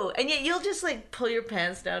 ew. And yet you'll just like pull your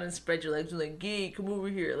pants down and spread your legs and like, gee, come over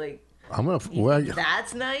here. Like, I'm gonna. We're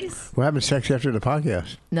that's nice. having sex after the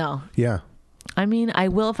podcast. No. Yeah, I mean, I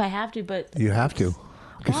will if I have to, but you have to.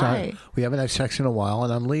 'Cause Why? we haven't had sex in a while,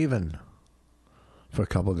 and I'm leaving for a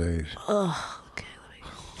couple of days. okay,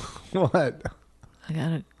 What?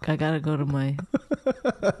 I gotta go to my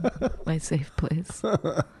my safe place.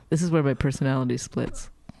 This is where my personality splits.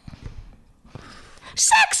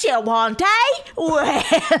 Sex you want, eh?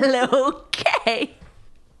 Well, okay.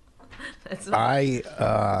 That's I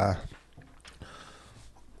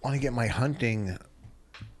want to get my hunting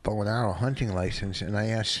bow and arrow hunting license, and I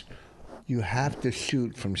asked, you have to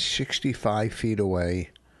shoot from 65 feet away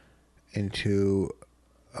into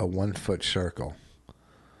a 1 foot circle.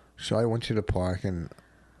 So I went to the park and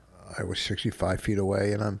I was 65 feet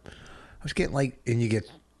away, and I was getting like, and you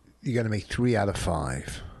got to make 3 out of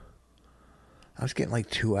 5. I was getting like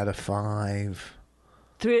 2 out of 5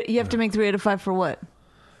 3. You have to make 3 out of 5 for what?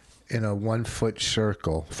 in a 1 foot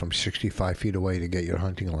circle from 65 feet away to get your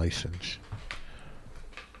hunting license.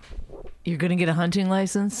 You're gonna get a hunting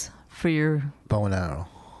license for your. Bow and arrow.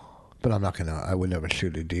 But I'm not going to, I would never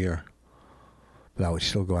shoot a deer. But I would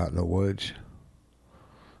still go out in the woods.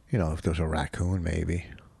 You know, if there's a raccoon, maybe.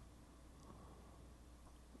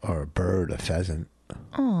 Or a bird, a pheasant.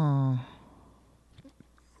 Oh,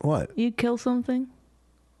 What? you kill something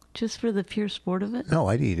just for the pure sport of it? No,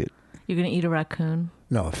 I'd eat it. You're gonna eat a raccoon?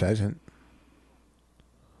 No, a pheasant.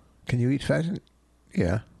 Can you eat pheasant?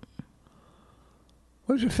 Yeah.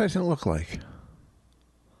 What does a pheasant look like?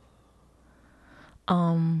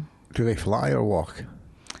 Do they fly or walk?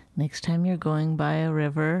 Next time you're going by a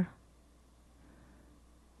river,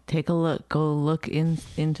 take a look. Go look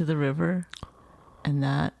into the river, and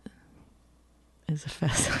that is a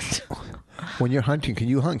pheasant. When you're hunting, can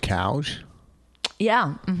you hunt cows?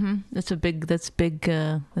 Yeah, that's big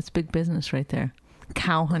business right there.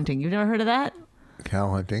 Cow hunting. You've never heard of that?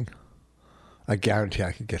 Cow hunting? I guarantee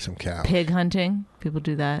I could get some cows. Pig hunting. People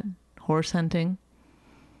do that. Horse hunting.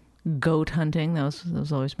 Goat hunting. That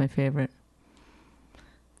was always my favorite.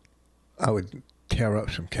 I would tear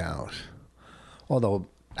up some cows. Although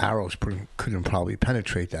arrows couldn't probably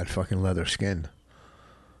penetrate that fucking leather skin.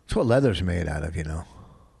 That's what leather's made out of, you know.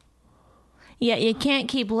 Yeah, you can't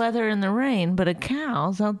keep leather in the rain, but a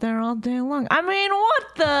cow's out there all day long. I mean,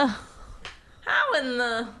 what the? How in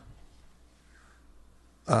the?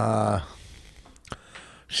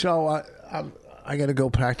 So I got to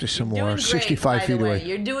go practice some more. 65 feet away.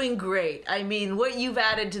 You're doing great. I mean, what you've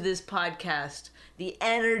added to this podcast, the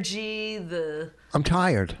energy, I'm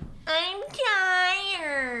tired. I'm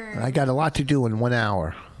tired. I got a lot to do in 1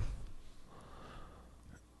 hour.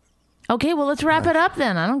 Okay, well, let's wrap it up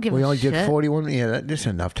then. I don't give We a only shit. did 41. Yeah, that's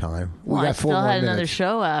enough time. We Well, got I 4 still more had another minutes.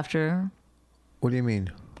 show after. What do you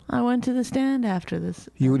mean? I went to the stand after this.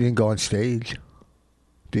 You didn't go on stage,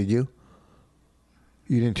 did you?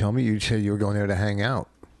 You didn't tell me. You said you were going there to hang out.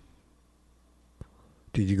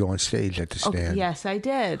 Did you go on stage at the stand? Okay, yes, I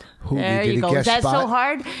did. Who- you There did you a go. Is guest that so spot?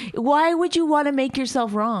 hard? Why would you want to make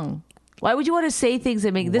yourself wrong? Why would you want to say things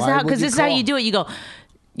that make this? Why would Because you this is how call- you do it. You go.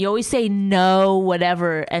 You always say no,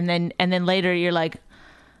 whatever, and then later you're like,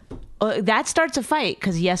 that starts a fight.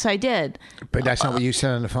 Because yes, I did. But that's not what you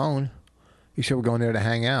said on the phone. You said we're going there to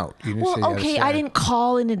hang out. You didn't say you Well, had a okay, stand. I didn't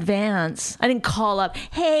call in advance. I didn't call up.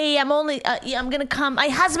 Hey, I'm gonna come. My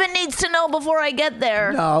husband needs to know before I get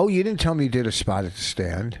there. No, you didn't tell me you did a spot at the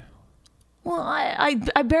stand. Well, I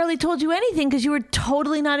barely told you anything because you were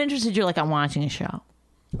totally not interested. You're like, I'm watching a show.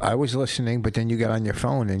 I was listening, but then you got on your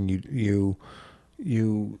phone and you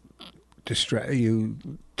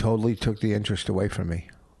totally took the interest away from me.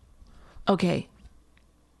 Okay.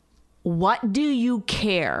 What do you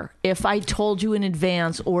care if I told you in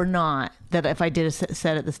advance or not? That if I did a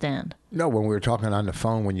set at the stand. No, when we were talking on the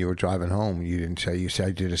phone when you were driving home, you didn't say. You said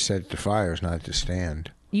I did a set at the Friars, not at the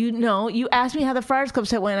stand. You asked me how the Friars Club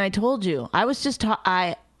set went, and I told you. I was just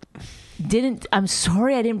I'm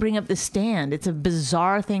sorry I didn't bring up the stand. It's a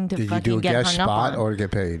bizarre thing to fucking get hung up on. Did you do a guest spot or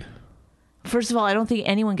get paid? First of all, I don't think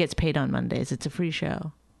anyone gets paid on Mondays. It's a free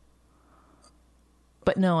show.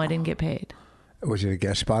 But no, I didn't get paid. Was it a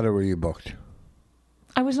guest spot or were you booked?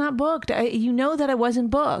 I was not booked. You know that I wasn't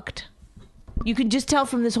booked. You can just tell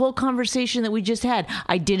from this whole conversation that we just had.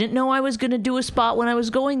 I didn't know I was going to do a spot when I was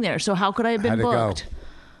going there. So how could I have been booked?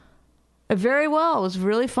 Go? Very well. It was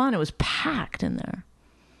really fun. It was packed in there.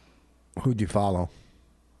 Who'd you follow?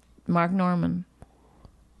 Mark Norman.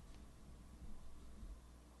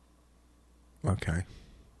 Okay.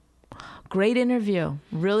 Great interview.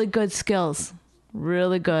 Really good skills.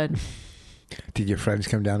 Really good. Did your friends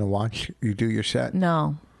come down and watch you do your set?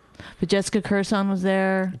 No. But Jessica Curson was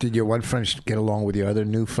there. Did your one friend get along with your other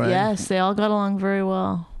new friend? Yes, they all got along very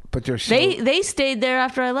well. But they're they stayed there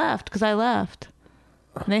after I left because I left.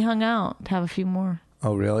 And they hung out to have a few more.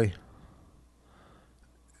 Oh, really?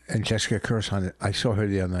 And Jessica Curson, I saw her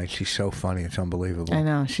the other night. She's so funny. It's unbelievable. I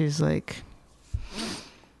know. She's like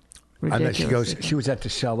ridiculous. She was at the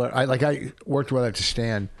Cellar. I worked with her at the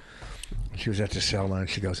stand. She was at the Cellar and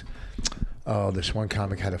she goes, oh, this one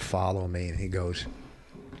comic had to follow me. And he goes,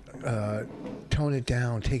 tone it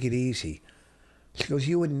down. Take it easy. She goes,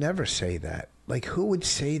 you would never say that. Like, who would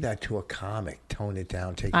say that to a comic? Tone it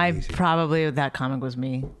down, take it easy. Probably that comic was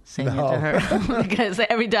me saying it to her. Because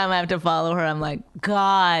every time I have to follow her, I'm like,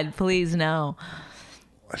 God, please no.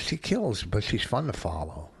 She kills, but she's fun to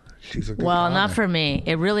follow. She's a good comic. Not for me.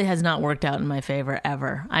 It really has not worked out in my favor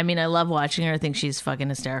ever. I mean, I love watching her. I think she's fucking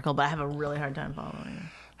hysterical, but I have a really hard time following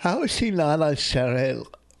her. How is she not on Saturday?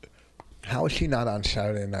 How is she not on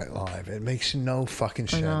Saturday Night Live? It makes no fucking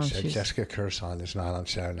sense that Jessica Curson is not on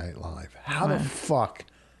Saturday Night Live. How the fuck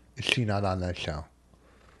is she not on that show?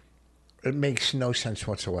 It makes no sense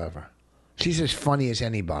whatsoever. She's as funny as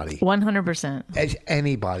anybody. 100%. As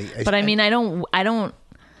anybody. But I mean, I no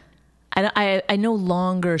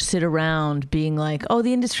longer sit around being like, oh,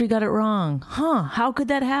 the industry got it wrong. Huh, how could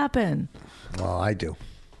that happen? Well, I do.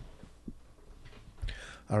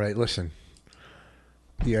 All right, listen.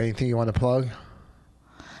 You got anything you want to plug?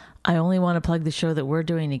 I only want to plug the show that we're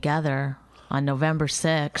doing together on November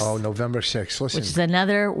 6th. Oh, November 6th. Listen. Which is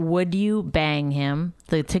another Would You Bang Him?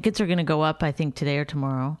 The tickets are going to go up, I think, today or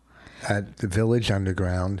tomorrow. At the Village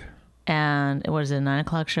Underground. And what is it, 9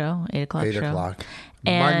 o'clock show? 8 o'clock show? 8 o'clock.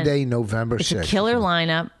 Monday, November 6th. It's a killer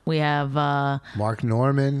lineup. We have... Mark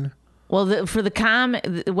Norman. Well,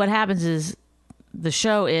 what happens is the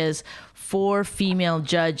show is 4 female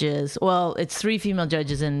judges. Well, it's 3 female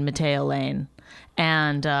judges and Mateo Lane,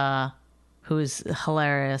 and who's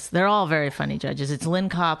hilarious. They're all very funny judges. It's Lynn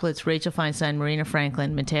Koplitz, Rachel Feinstein, Marina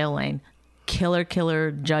Franklin, Mateo Lane. Killer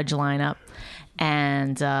judge lineup.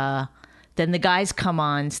 And then the guys come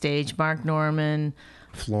on stage. Mark Norman.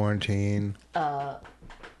 Florentine.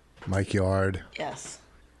 Mike Yard. Yes.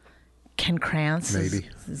 Ken Krantz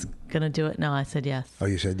is going to do it. No, I said yes. Oh,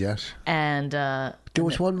 you said yes? And there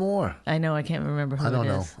was one more. I know. I can't remember who it is. I don't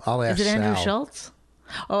know. I'll ask Sal. Is it Andrew Sal. Schultz?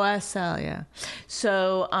 Oh, ask Sal, yeah.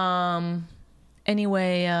 So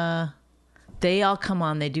anyway, they all come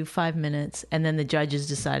on. They do 5 minutes. And then the judges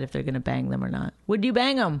decide if they're going to bang them or not. Would you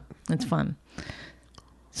bang them? It's fun.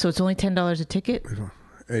 So it's only $10 a ticket?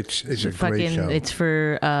 It's a great show. It's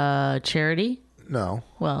for charity? No.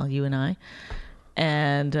 Well, you and I.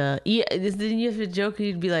 And didn't you have a joke?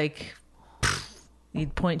 You'd be like,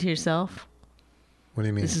 you'd point to yourself. What do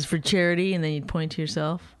you mean? This is for charity, and then you'd point to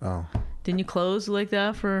yourself. Oh. Didn't you close like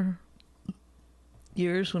that for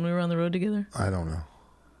years when we were on the road together? I don't know.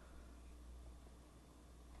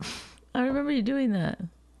 I remember you doing that.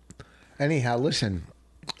 Anyhow, listen.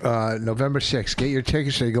 November 6th. Get your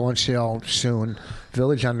tickets. They go on sale soon.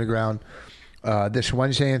 Village Underground. This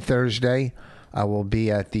Wednesday and Thursday, I will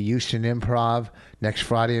be at the Houston Improv. Next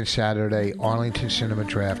Friday and Saturday, Arlington Cinema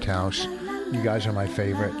Draft House. You guys are my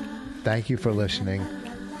favorite. Thank you for listening.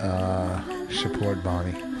 Support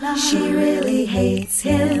Bonnie. She really hates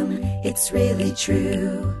him. It's really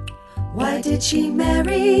true. Why did she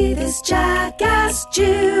marry this jackass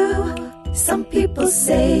Jew? Some people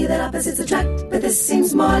say that opposites attract, but this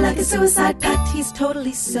seems more like a suicide pact. He's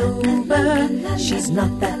totally sober, she's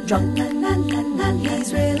not that drunk.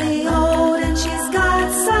 He's really old and she's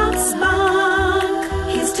got some spunk.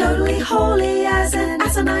 He's totally holy as an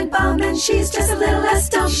asinine bomb, and she's just a little less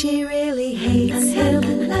dumb. She really hates him,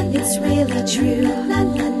 it's really true.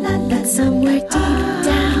 But somewhere deep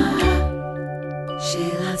down, she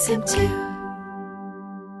loves him too.